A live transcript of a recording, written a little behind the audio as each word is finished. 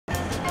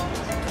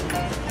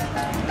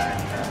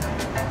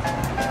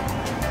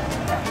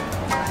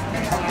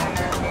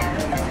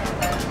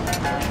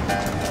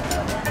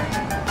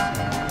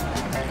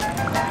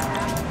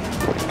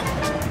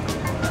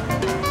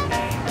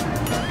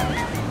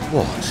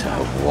So,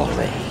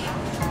 Wally.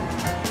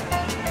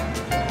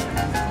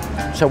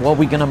 So are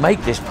we going to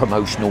make this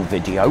promotional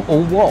video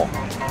or what?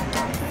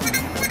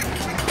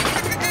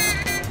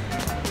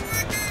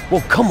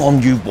 Well, come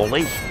on, you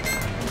Wally.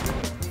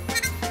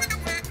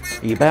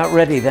 Are you about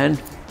ready then?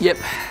 Yep.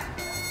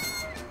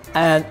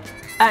 And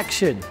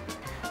action.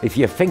 If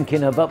you're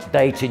thinking of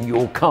updating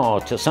your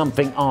car to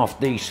something half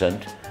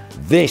decent,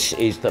 this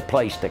is the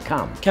place to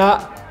come.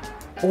 Cut.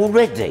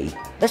 Already?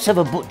 Let's have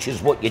a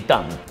butcher's what you've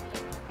done.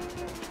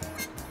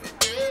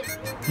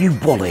 You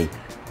Wally,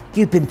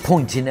 you've been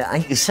pointing it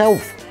at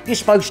yourself. You're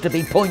supposed to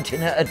be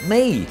pointing it at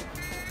me.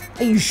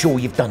 Are you sure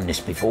you've done this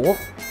before?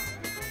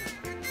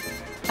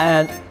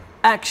 And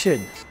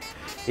action.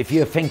 If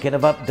you're thinking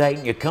of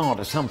updating your car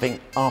to something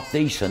half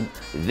decent,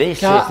 this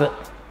Cut. is the...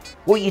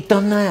 What you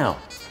done now?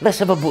 Let's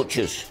have a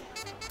butcher's.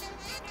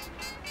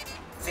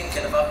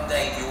 Thinking of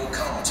updating your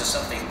car to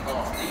something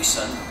half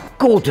decent?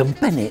 Gordon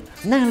Bennett,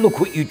 now look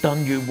what you've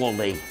done, you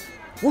Wally.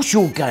 What's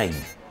your game?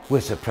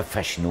 Where's the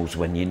professionals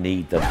when you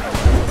need them?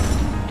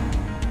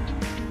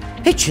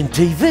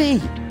 HitchinTV!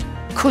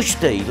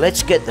 Kushti,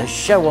 let's get the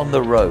show on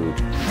the road.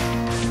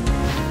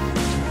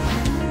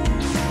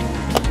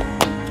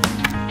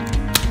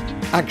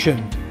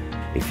 Action.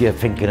 If you're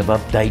thinking of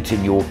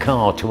updating your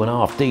car to an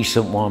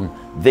half-decent one,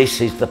 this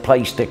is the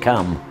place to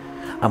come.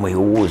 And we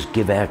always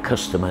give our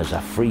customers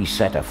a free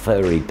set of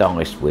furry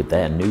dice with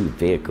their new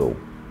vehicle.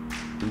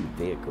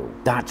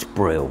 That's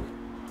brill.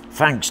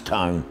 Thanks,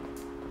 Tone.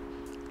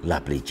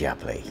 Lovely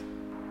jubbly.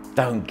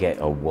 Don't get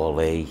a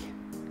Wally.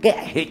 Get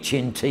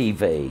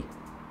HitchinTV.